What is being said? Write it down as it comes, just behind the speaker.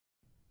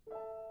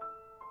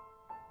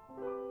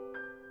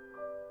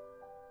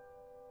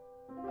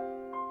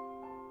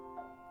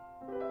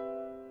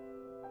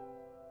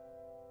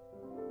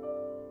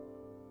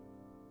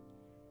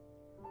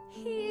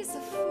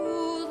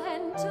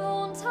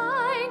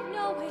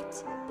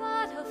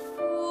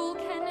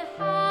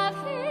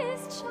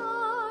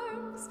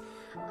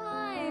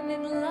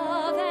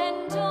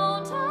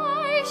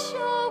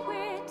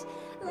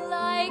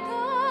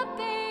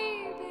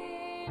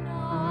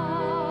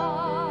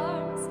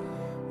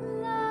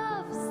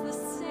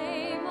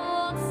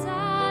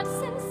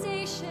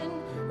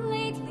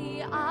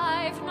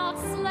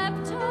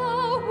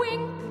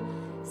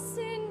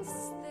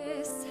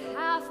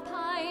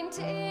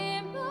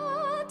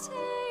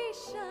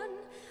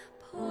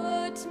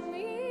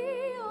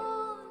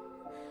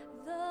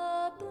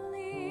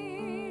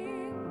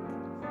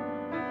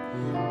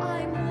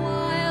I'm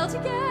wild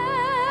again,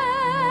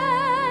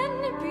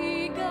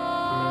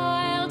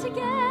 beguiled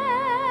again,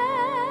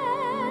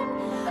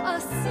 a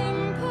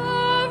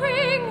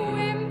simpering,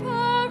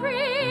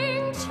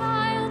 whimpering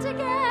child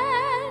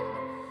again,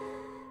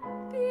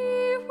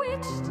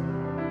 bewitched,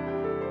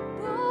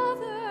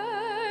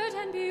 bothered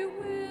and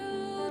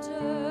bewildered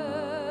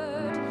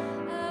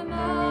am I.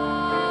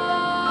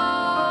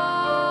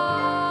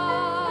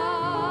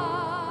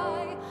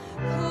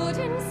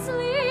 Couldn't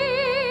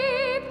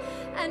sleep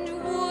and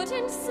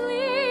wouldn't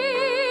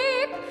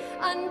sleep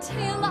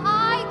until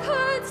I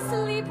could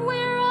sleep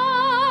where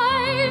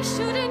I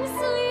shouldn't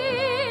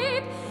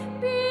sleep.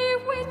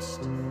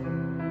 Bewitched,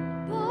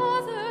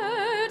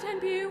 bothered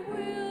and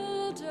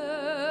bewildered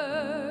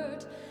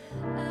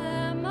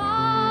am I.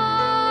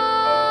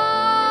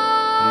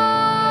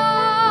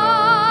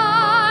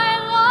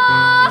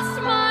 Lost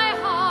my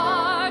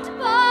heart,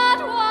 but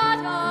what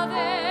of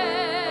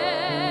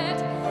it?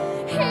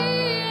 He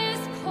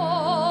is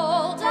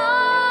cold, I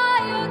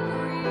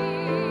agree.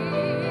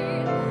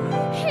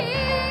 He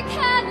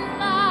can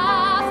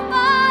laugh,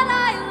 but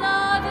I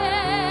love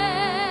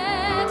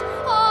it,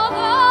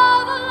 although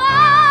the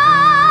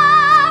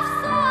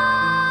laugh's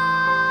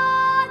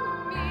on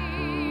me.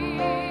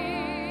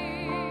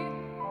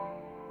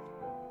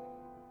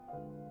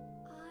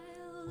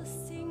 I'll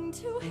sing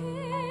to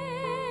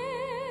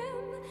him,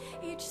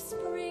 each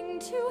spring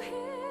to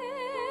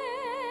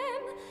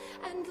him,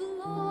 and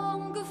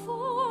long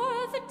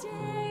for the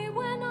day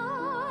when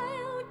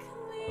I'll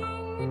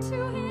cling to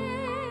him.